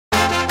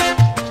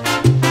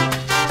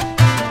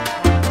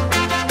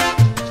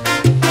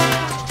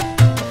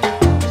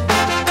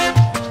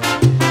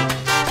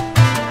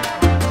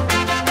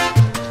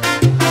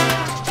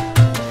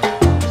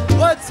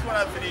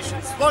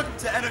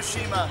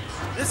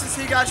This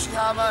is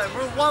Higashihama, and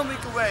we're 1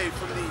 week away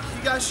from the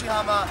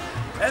Higashihama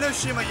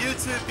Enoshima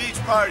YouTube Beach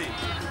Party,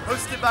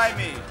 hosted by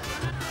me.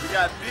 We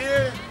got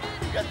beer,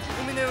 we got the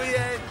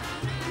Uminuie,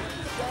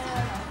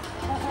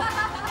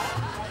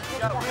 we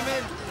got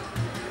women.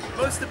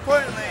 Most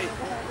importantly,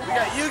 we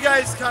got you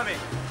guys coming.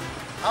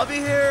 I'll be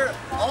here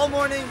all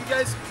morning. You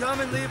guys can come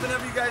and leave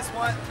whenever you guys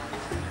want.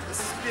 This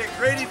is going to be a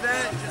great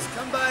event. Just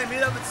come by,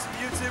 meet up with some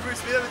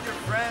YouTubers, meet up with your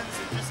friends,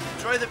 and just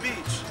enjoy the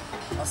beach.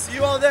 I'll see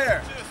you all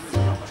there.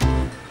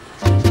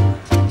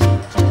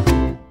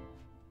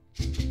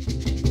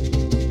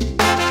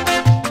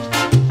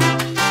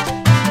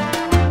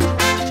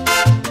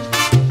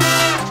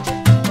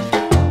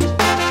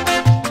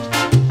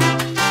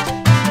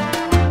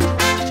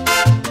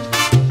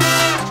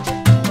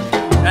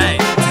 Hey,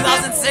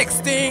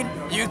 2016,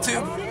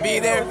 YouTube, be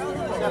there.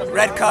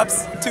 Red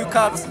cups, 2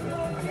 cups,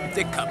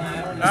 dick cup.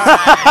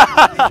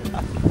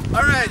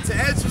 Alright, to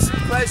answer some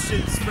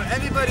questions for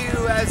anybody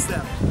who has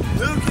them.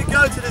 Who can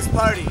go to this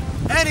party?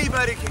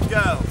 Anybody can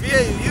go. Be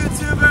a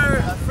YouTuber,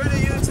 a friend of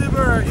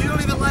YouTuber, or you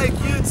don't even like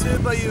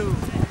YouTube, but you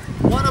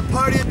want to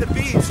party at the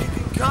beach, you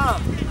can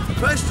come.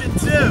 Question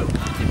 2,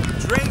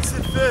 drinks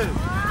and food.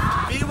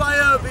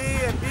 BYOB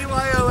and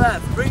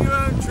BYOF. Bring your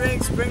own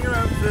drinks, bring your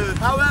own food.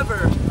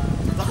 However,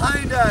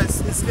 behind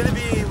us is going to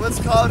be what's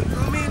called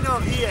Umi no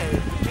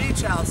Ie,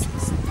 beach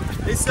houses.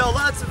 They sell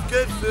lots of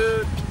good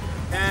food,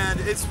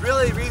 and it's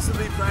really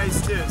reasonably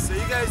priced too, so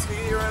you guys can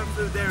get your own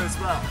food there as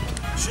well.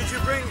 Should you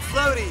bring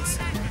floaties?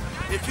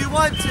 If you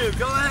want to,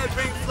 go ahead and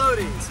bring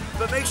floaties,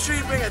 but make sure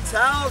you bring a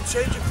towel,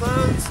 change your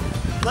clothes,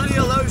 plenty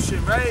of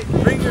lotion, right?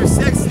 Bring your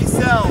sexy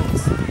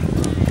selves,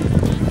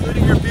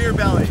 including your beer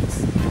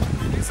bellies.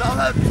 So I'll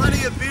have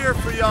plenty of beer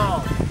for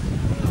y'all.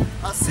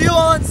 I'll see you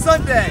all on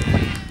Sunday.